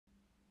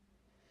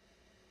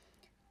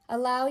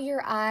Allow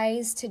your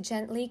eyes to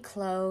gently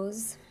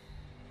close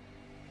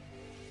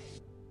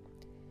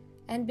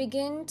and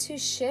begin to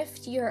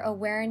shift your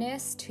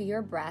awareness to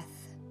your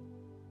breath.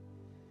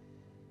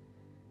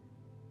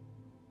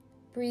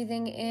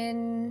 Breathing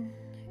in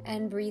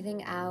and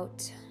breathing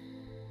out.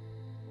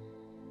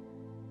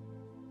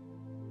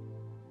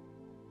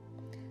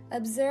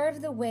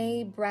 Observe the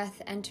way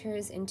breath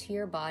enters into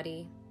your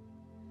body.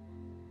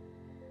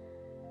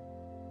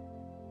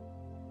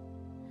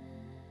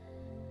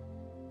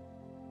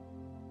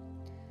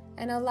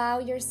 And allow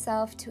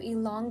yourself to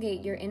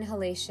elongate your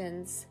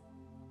inhalations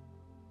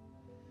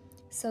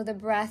so the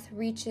breath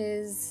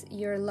reaches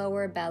your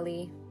lower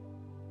belly.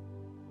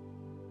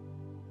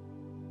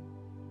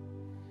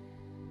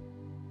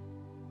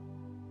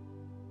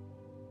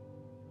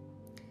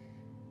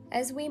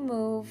 As we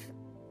move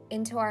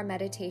into our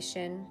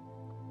meditation,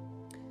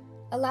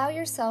 allow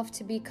yourself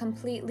to be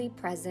completely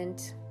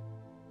present,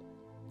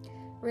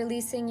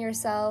 releasing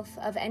yourself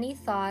of any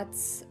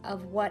thoughts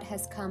of what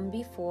has come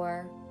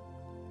before,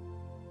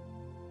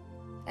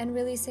 and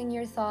releasing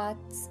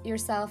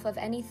yourself of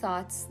any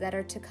thoughts that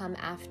are to come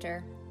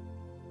after.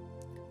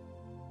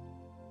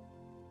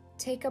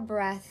 Take a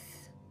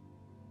breath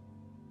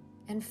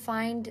and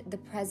find the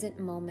present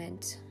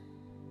moment.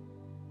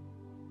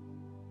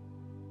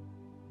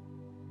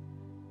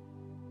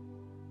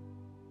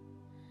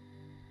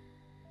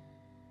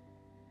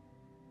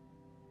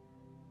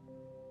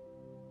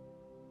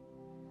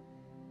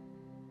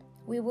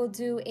 We will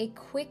do a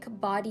quick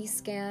body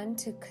scan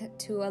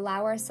to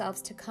allow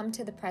ourselves to come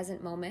to the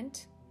present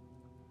moment.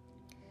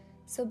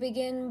 So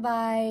begin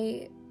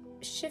by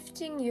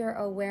shifting your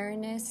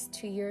awareness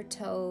to your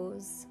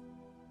toes,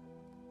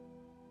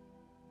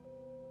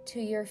 to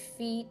your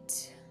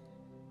feet,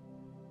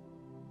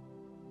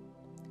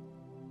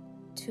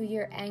 to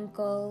your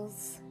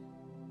ankles,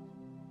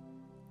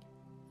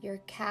 your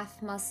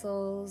calf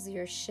muscles,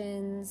 your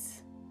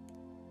shins.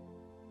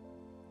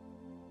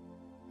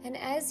 And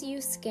as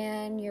you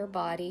scan your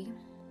body,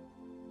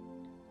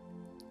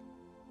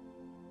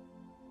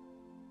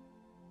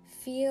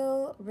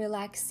 feel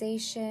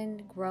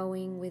relaxation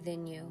growing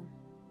within you.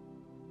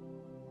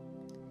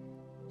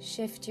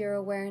 Shift your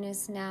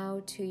awareness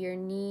now to your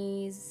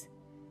knees,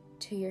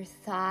 to your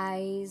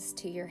thighs,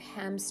 to your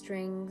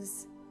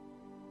hamstrings,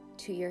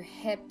 to your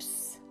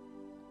hips,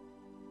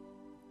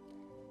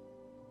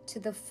 to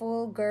the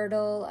full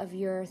girdle of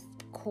your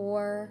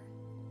core.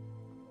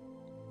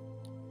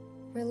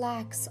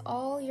 Relax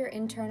all your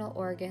internal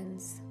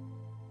organs.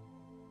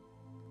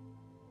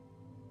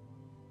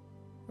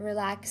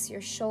 Relax your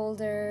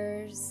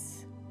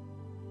shoulders,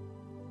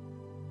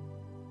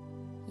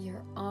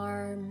 your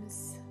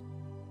arms.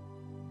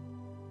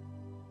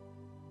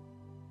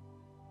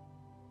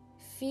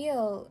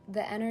 Feel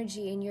the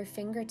energy in your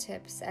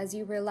fingertips as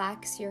you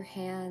relax your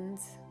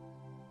hands.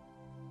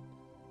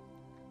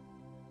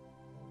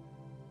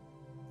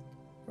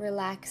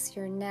 Relax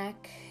your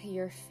neck,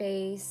 your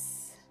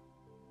face.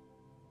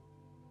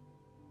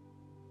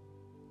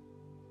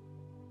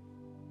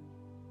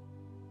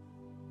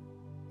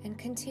 And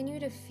continue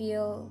to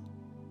feel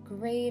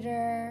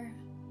greater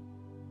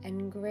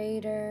and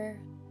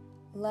greater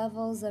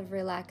levels of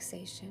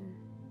relaxation.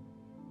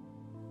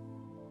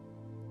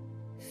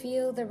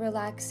 Feel the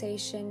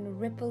relaxation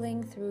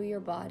rippling through your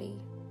body,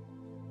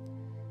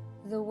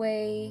 the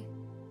way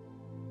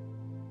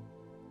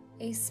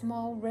a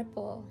small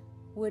ripple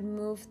would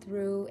move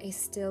through a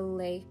still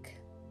lake.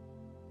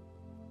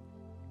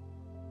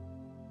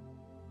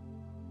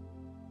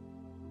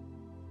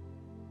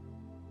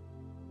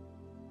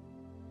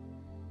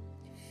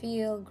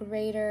 Feel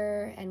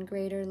greater and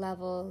greater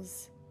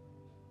levels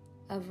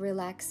of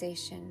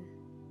relaxation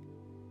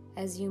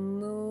as you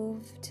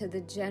move to the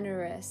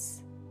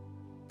generous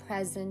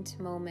present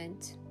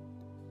moment.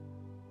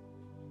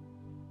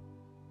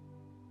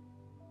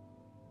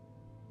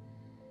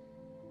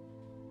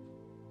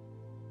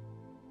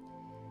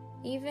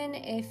 Even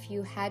if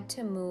you had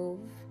to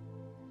move,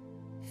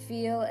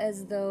 feel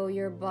as though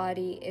your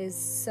body is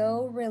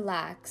so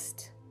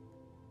relaxed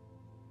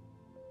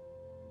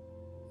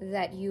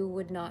that you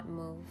would not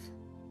move.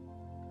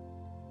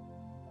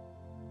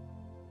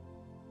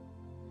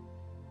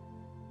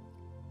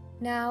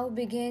 Now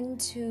begin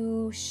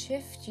to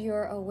shift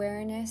your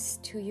awareness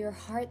to your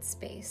heart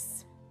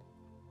space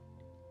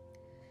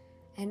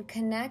and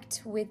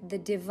connect with the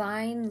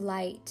divine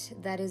light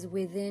that is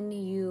within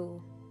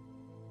you.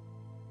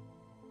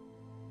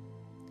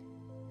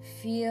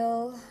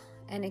 Feel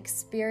and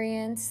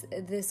experience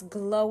this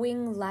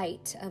glowing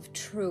light of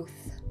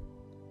truth,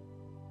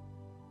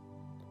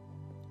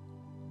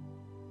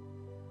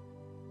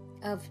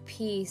 of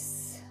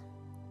peace,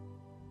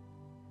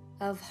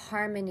 of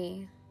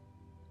harmony.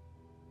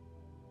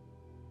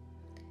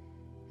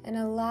 And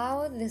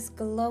allow this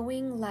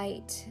glowing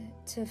light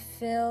to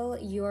fill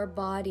your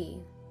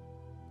body.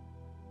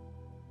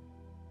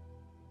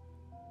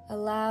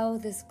 Allow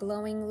this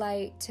glowing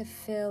light to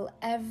fill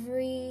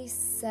every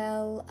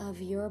cell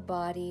of your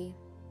body.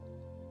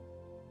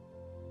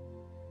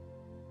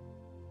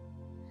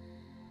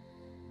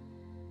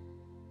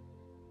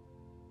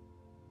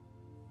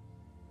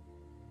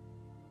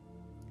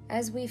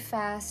 As we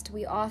fast,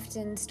 we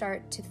often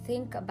start to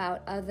think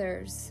about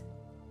others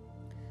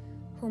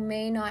who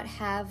may not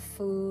have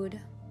food.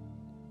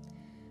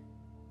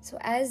 So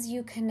as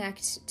you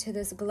connect to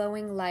this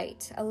glowing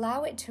light,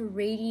 allow it to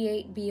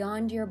radiate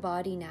beyond your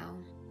body now.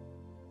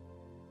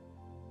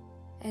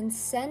 And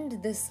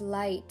send this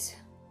light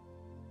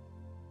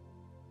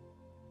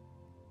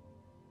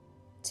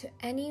to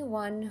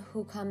anyone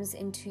who comes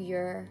into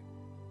your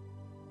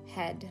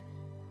head.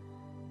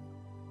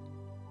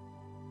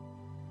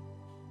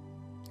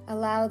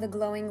 Allow the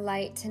glowing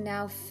light to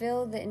now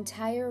fill the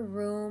entire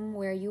room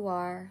where you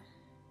are.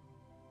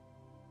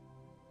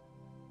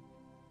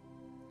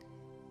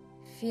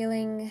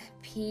 Feeling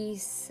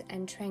peace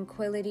and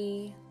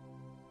tranquility.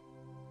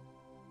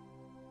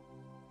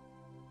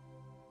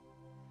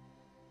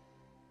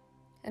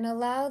 And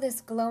allow this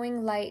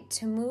glowing light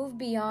to move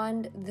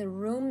beyond the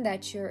room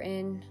that you're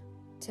in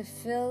to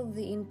fill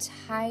the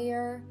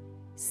entire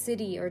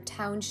city or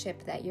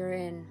township that you're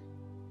in.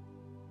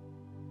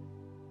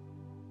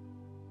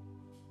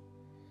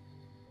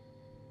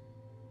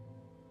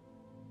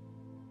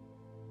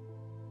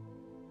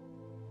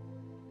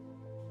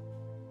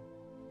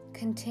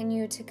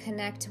 Continue to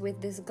connect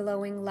with this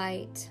glowing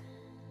light.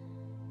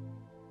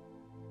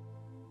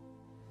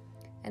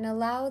 And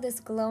allow this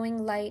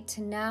glowing light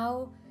to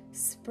now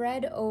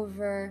spread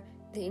over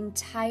the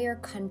entire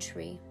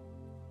country,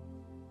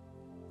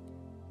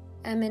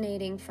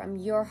 emanating from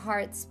your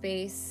heart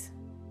space,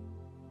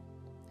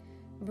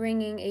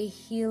 bringing a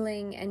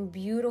healing and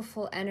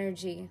beautiful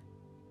energy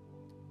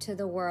to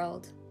the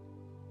world.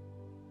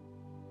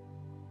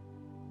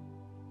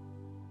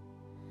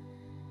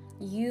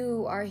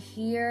 You are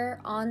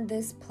here on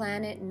this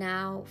planet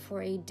now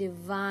for a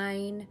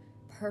divine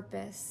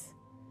purpose.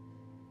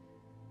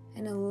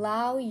 And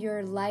allow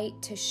your light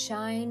to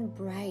shine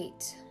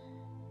bright.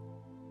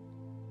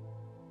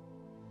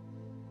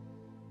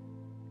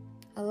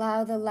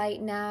 Allow the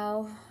light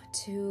now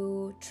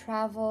to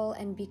travel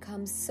and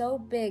become so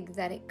big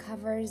that it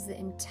covers the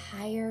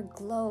entire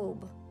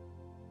globe.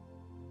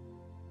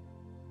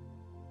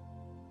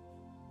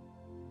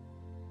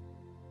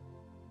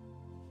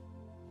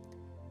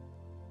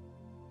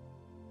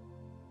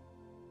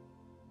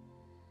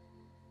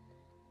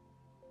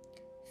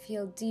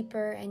 Feel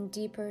deeper and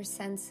deeper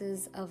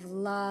senses of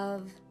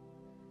love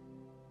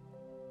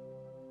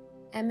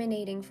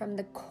emanating from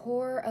the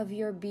core of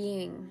your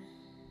being.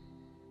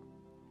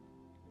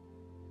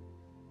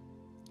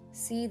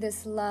 See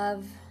this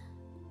love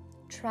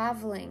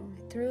traveling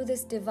through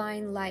this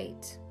divine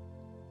light,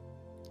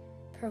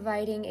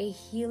 providing a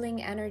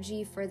healing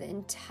energy for the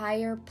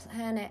entire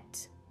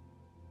planet.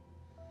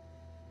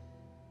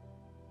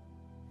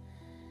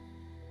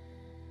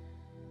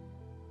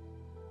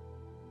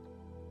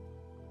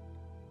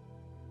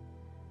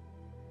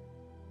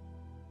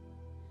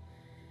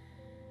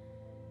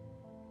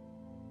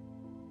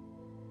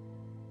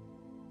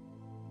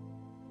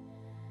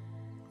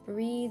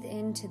 Breathe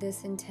into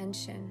this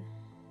intention.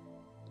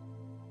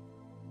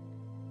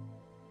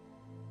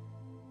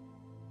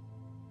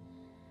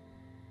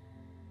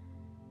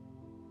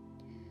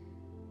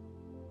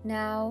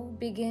 Now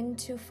begin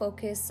to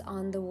focus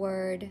on the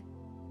word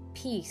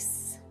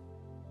peace.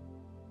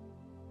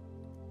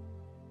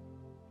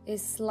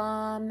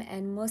 Islam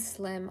and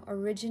Muslim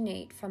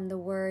originate from the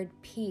word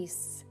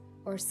peace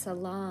or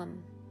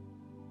salam.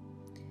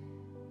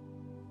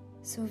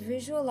 So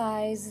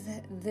visualize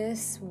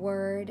this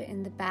word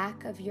in the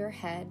back of your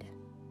head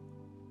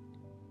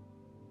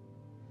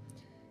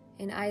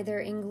in either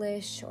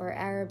English or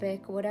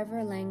Arabic,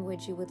 whatever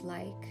language you would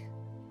like.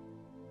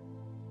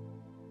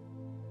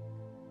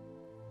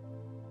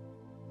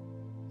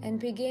 And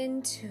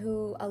begin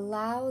to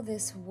allow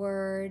this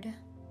word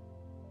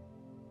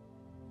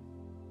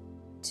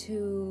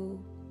to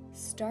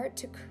start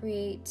to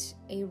create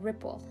a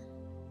ripple.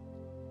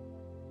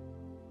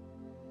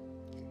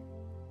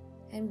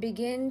 And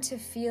begin to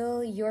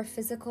feel your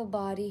physical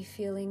body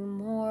feeling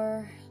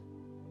more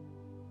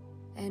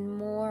and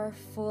more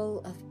full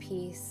of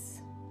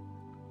peace.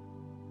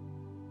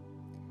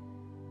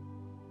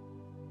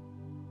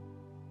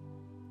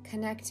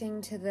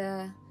 Connecting to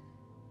the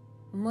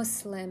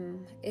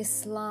Muslim,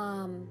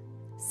 Islam,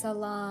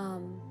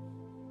 Salam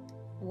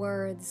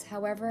words,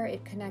 however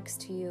it connects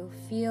to you.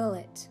 Feel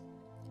it,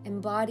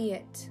 embody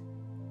it.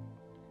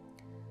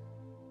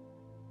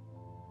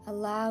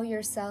 Allow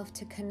yourself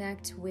to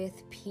connect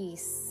with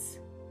peace.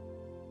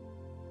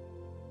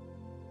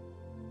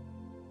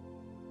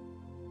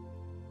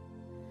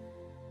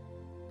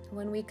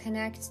 When we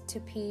connect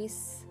to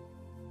peace,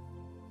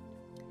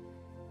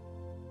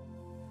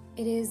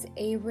 it is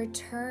a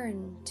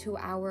return to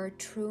our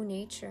true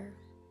nature.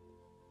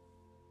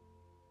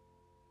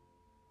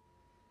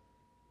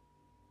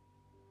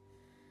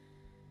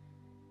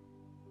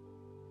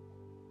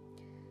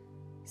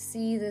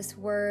 See this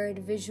word,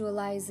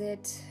 visualize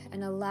it,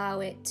 and allow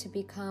it to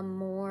become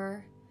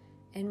more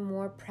and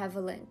more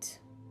prevalent.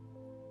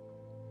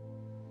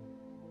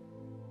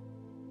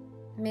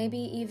 Maybe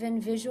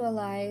even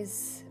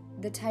visualize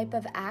the type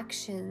of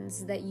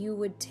actions that you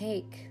would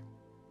take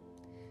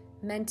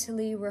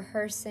mentally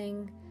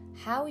rehearsing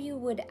how you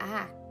would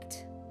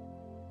act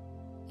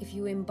if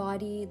you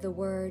embody the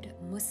word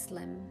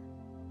Muslim.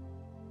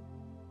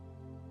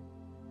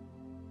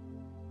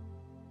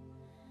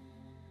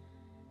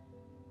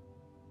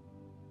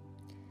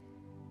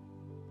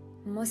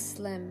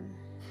 Muslim,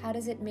 how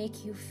does it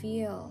make you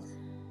feel?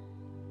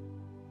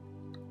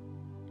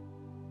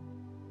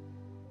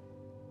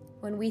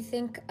 When we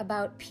think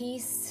about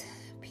peace,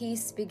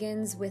 peace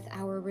begins with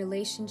our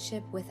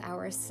relationship with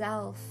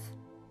ourself.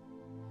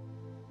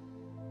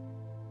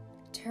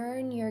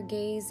 Turn your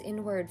gaze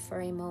inward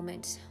for a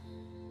moment.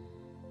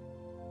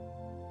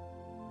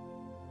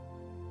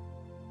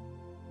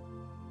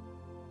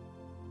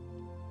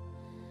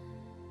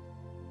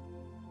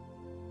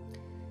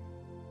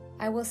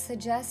 I will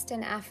suggest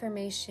an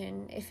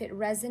affirmation. If it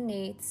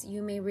resonates,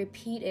 you may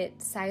repeat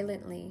it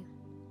silently.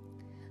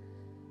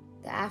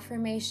 The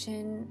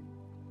affirmation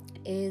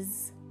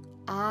is,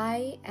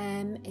 I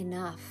am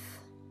enough.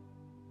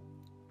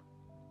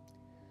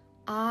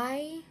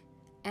 I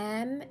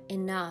am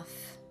enough.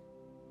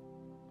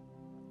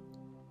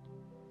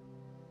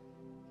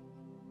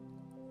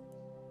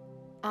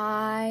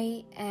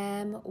 I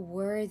am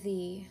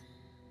worthy.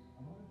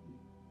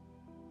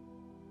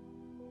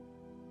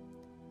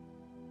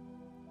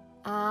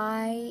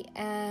 I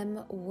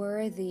am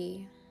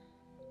worthy.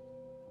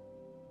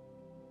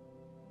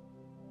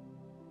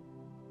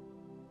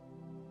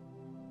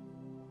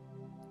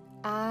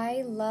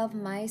 I love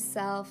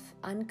myself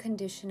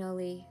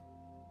unconditionally.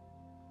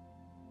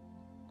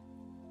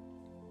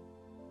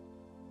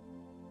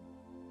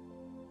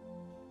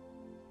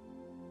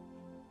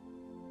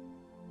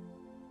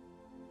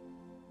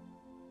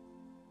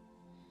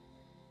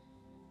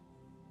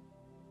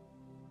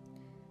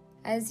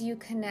 As you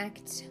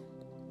connect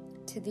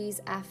to these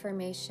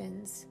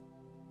affirmations,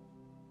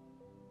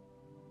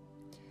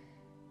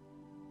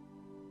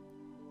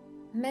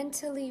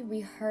 mentally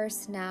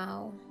rehearse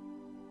now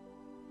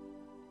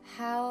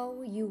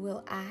how you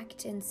will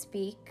act and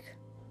speak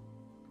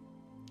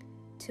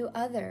to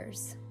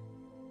others.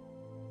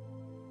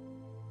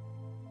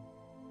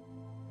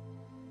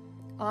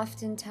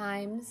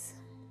 Oftentimes,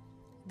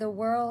 the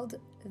world,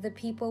 the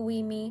people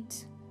we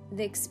meet,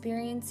 the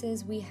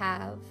experiences we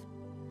have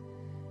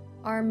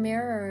are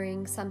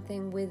mirroring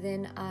something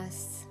within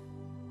us.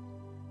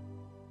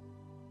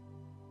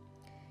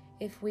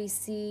 If we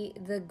see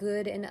the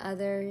good in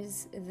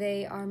others,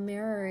 they are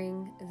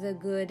mirroring the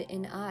good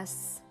in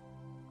us.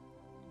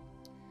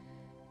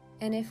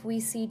 And if we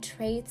see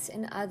traits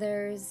in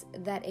others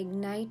that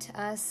ignite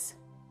us,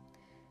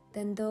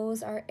 then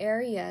those are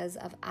areas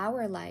of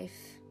our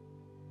life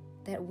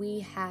that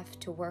we have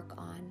to work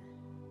on.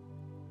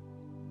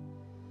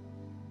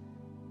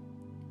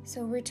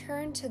 So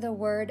return to the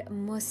word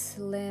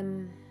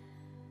Muslim,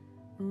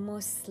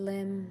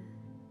 Muslim,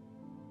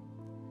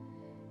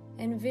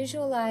 and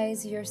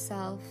visualize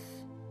yourself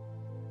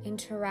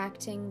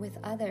interacting with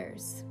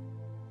others,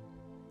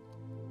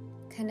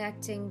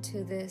 connecting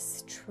to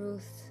this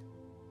truth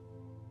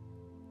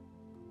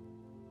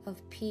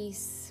of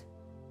peace.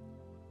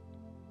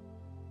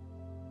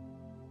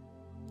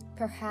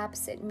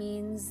 Perhaps it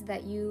means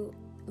that you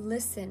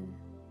listen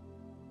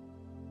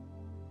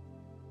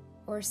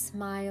or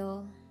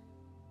smile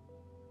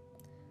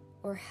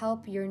or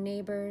help your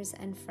neighbors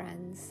and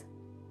friends.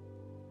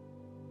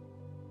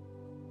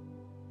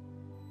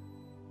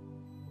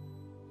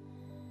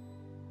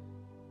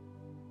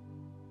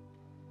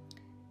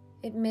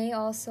 It may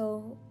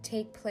also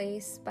take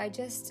place by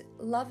just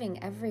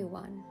loving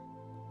everyone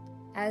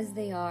as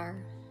they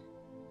are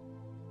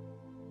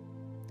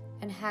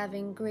and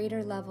having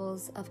greater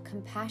levels of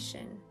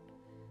compassion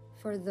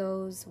for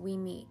those we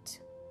meet.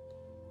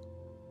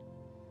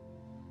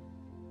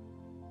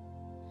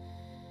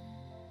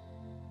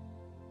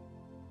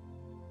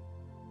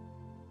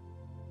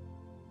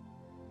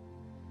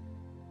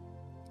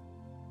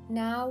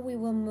 Now we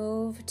will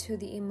move to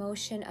the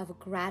emotion of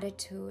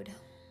gratitude.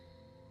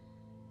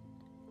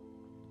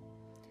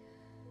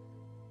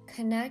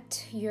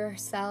 Connect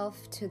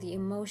yourself to the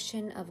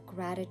emotion of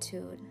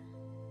gratitude.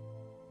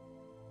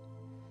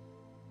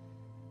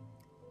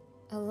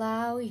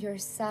 Allow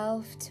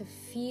yourself to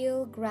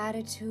feel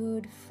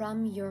gratitude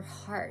from your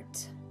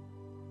heart.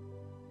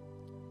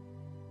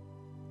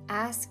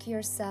 Ask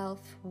yourself,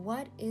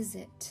 what is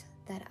it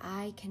that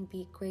I can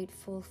be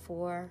grateful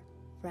for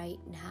right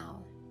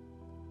now?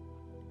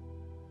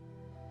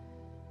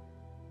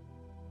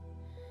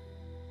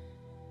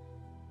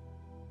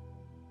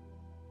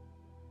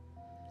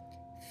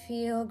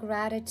 Feel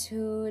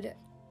gratitude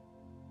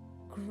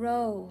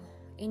grow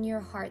in your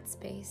heart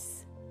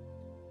space.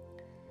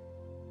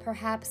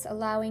 Perhaps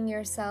allowing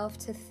yourself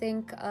to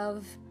think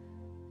of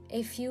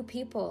a few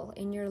people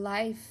in your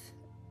life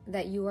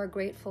that you are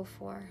grateful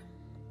for.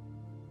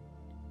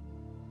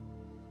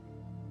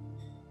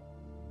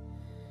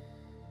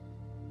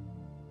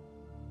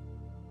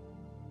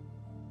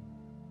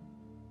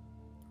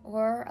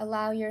 Or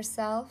allow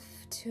yourself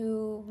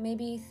to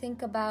maybe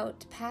think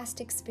about past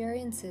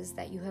experiences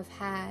that you have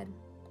had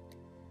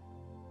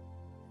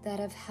that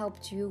have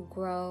helped you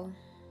grow.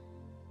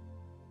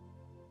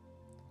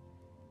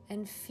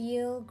 And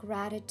feel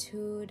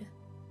gratitude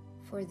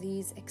for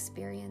these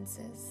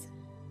experiences.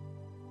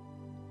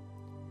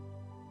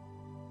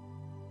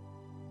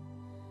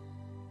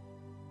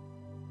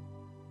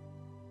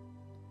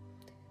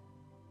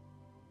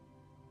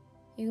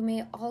 You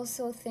may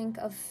also think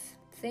of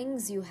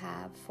things you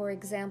have, for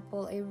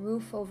example, a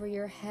roof over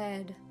your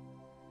head,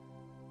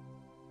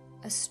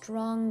 a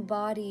strong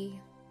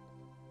body,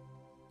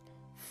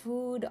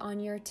 food on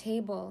your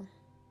table.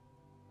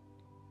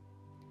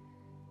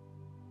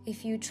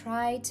 If you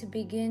try to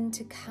begin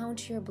to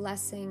count your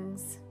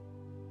blessings,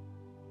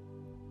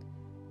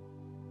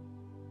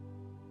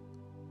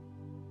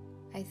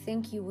 I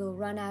think you will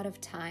run out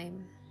of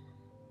time,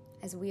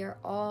 as we are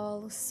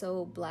all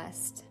so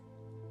blessed.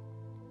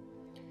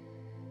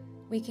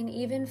 We can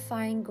even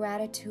find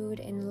gratitude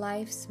in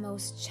life's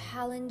most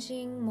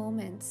challenging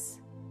moments,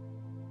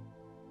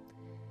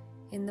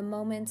 in the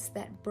moments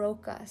that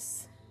broke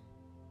us,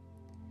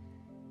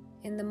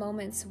 in the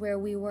moments where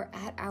we were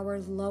at our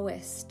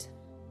lowest.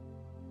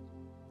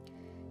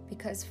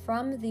 Because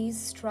from these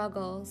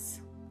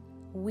struggles,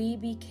 we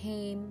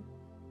became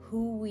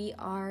who we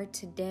are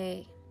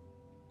today.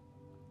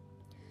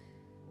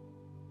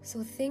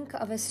 So think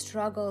of a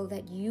struggle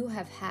that you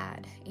have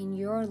had in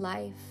your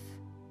life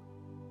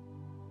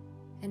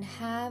and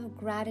have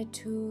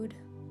gratitude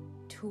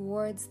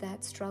towards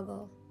that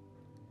struggle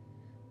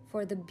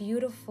for the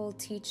beautiful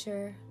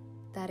teacher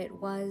that it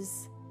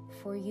was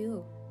for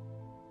you.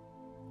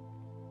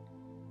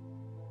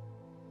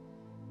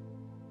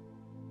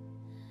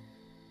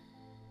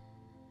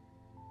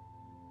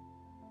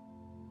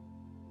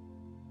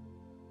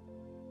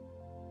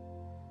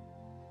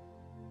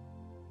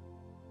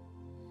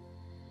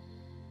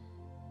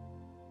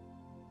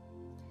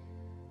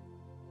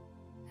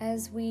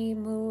 As we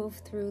move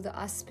through the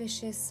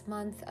auspicious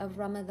month of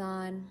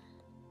Ramadan,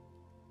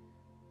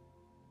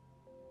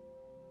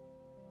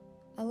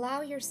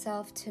 allow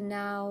yourself to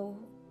now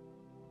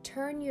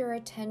turn your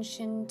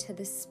attention to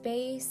the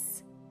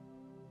space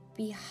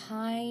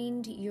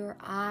behind your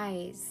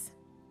eyes.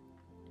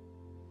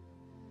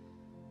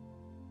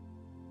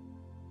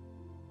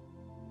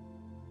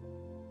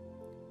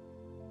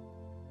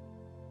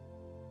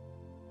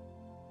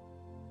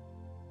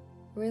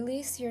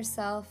 Release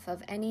yourself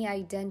of any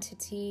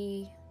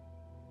identity.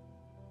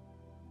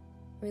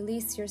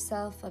 Release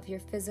yourself of your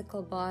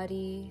physical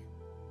body,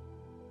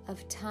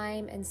 of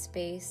time and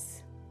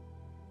space,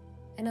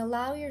 and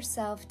allow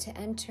yourself to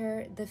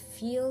enter the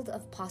field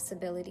of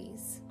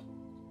possibilities.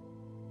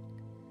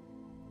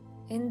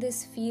 In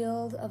this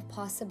field of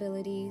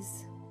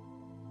possibilities,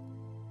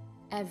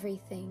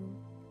 everything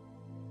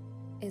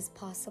is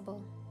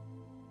possible.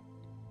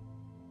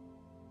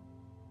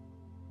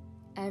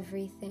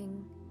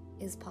 Everything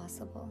is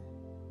possible.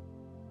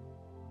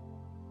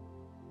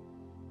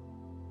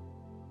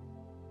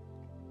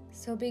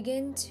 So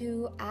begin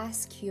to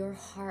ask your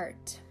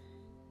heart,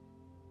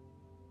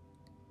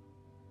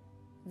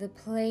 the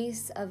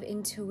place of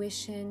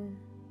intuition,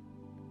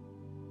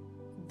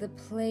 the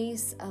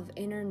place of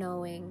inner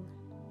knowing.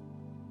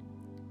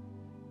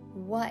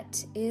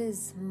 What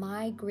is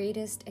my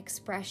greatest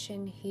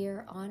expression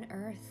here on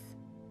earth?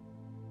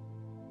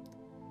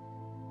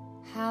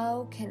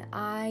 How can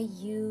I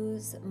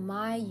use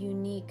my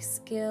unique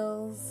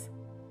skills,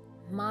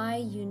 my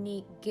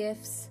unique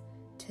gifts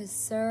to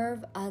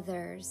serve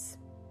others?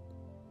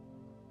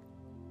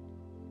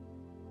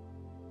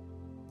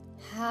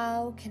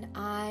 How can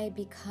I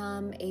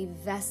become a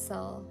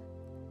vessel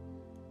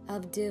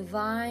of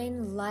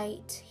divine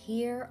light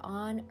here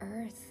on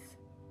earth?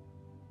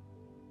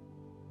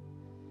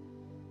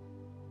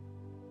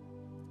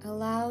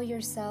 Allow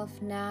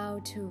yourself now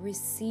to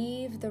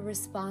receive the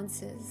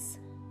responses.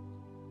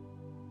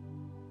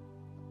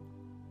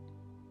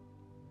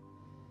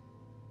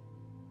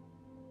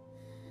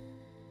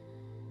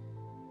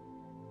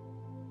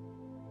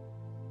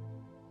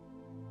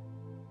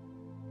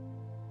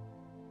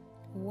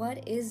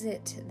 What is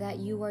it that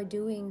you are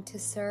doing to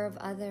serve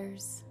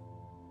others?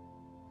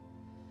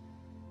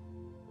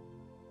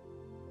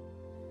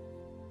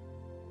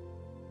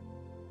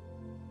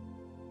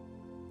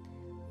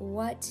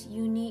 What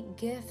unique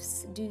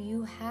gifts do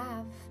you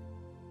have?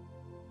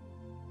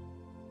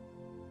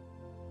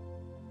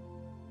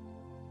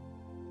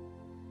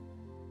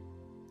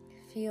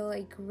 Feel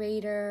a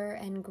greater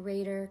and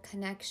greater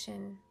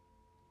connection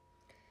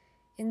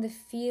in the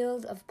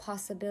field of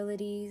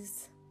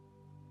possibilities,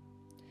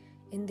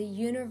 in the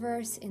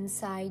universe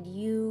inside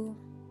you.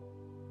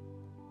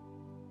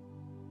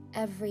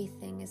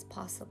 Everything is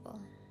possible.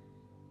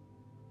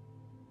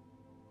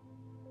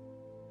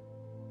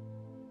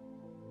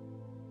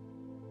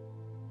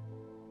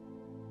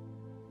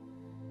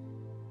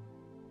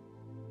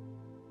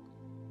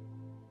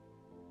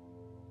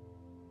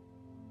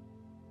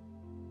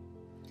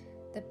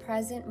 The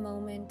present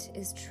moment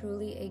is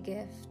truly a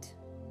gift.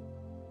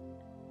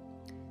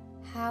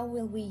 How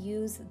will we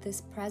use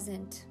this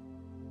present?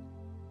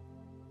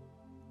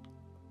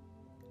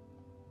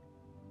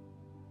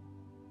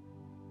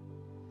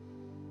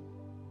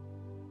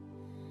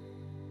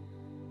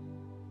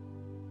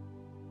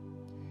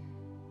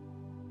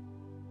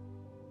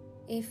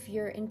 if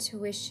your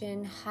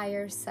intuition,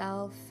 higher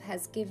self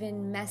has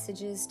given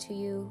messages to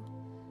you,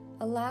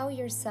 allow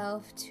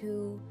yourself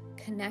to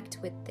connect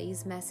with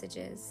these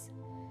messages,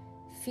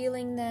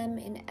 feeling them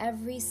in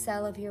every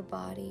cell of your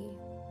body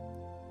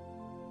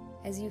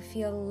as you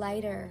feel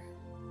lighter,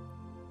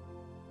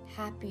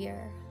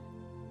 happier,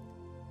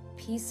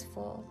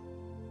 peaceful,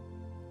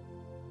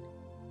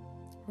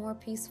 more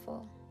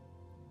peaceful.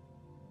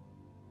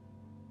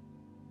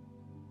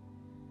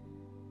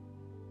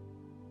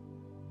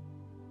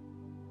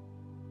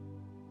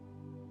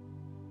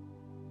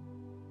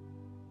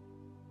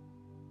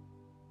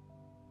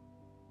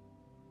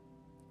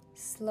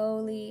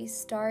 Slowly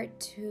start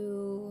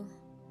to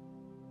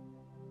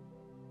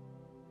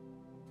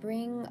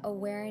bring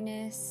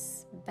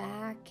awareness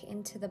back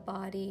into the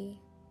body,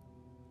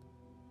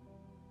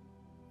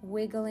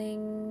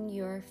 wiggling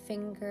your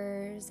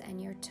fingers and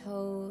your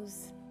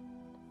toes.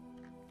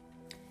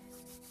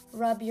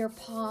 Rub your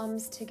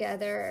palms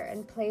together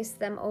and place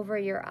them over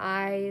your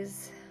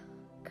eyes,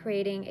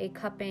 creating a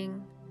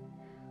cupping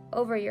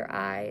over your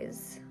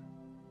eyes,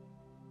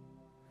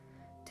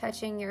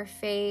 touching your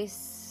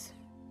face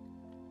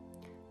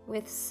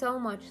with so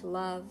much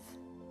love.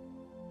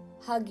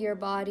 Hug your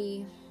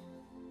body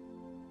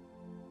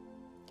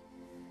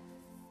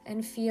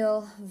and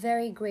feel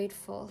very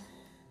grateful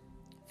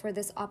for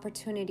this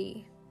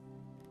opportunity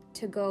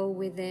to go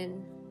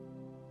within.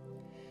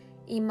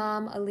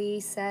 Imam Ali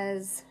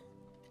says,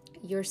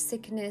 "Your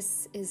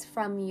sickness is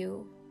from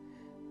you,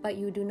 but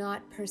you do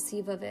not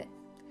perceive of it.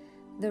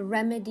 The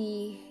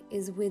remedy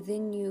is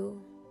within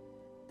you,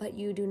 but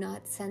you do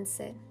not sense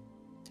it.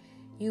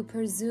 You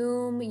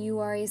presume you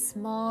are a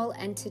small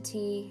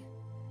entity,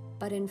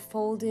 but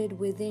enfolded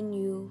within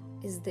you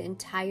is the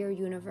entire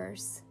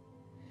universe.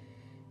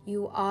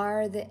 You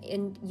are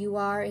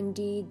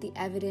indeed the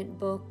evident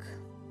book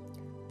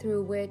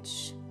through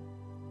which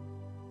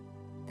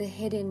the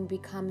hidden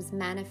becomes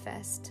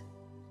manifest.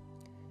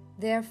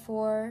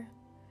 Therefore,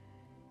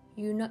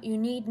 you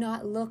need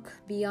not look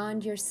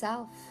beyond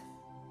yourself.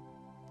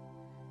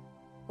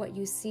 What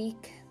you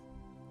seek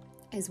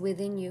is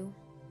within you,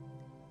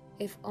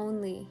 if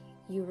only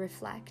you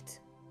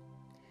reflect."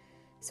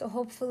 So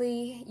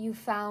hopefully you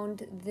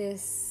found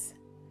this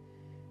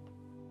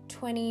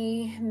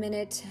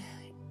 20-minute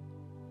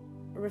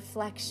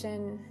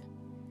reflection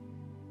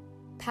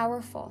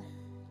powerful,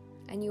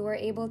 and you were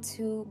able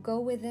to go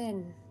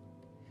within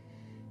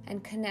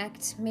and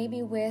connect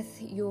maybe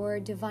with your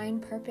divine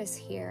purpose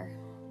here.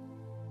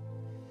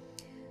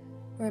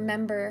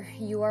 Remember,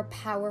 you are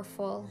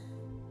powerful.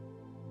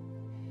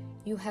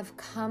 You have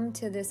come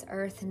to this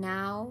earth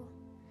now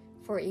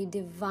for a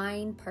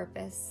divine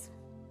purpose.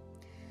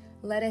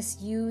 Let us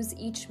use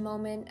each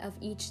moment of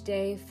each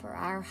day for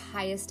our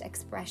highest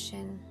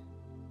expression.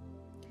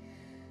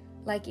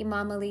 Like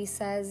Imam Ali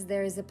says,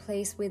 there is a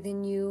place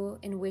within you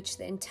in which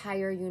the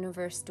entire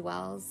universe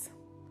dwells.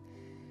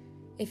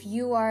 If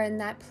you are in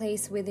that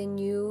place within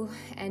you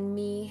and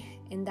me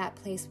in that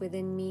place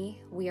within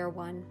me, we are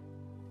one.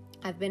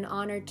 I've been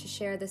honored to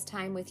share this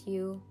time with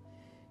you.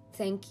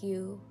 Thank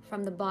you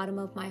from the bottom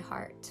of my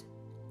heart.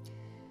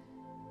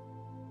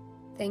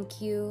 Thank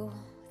you,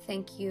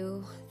 thank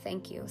you,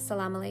 thank you.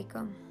 Assalamu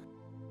alaikum.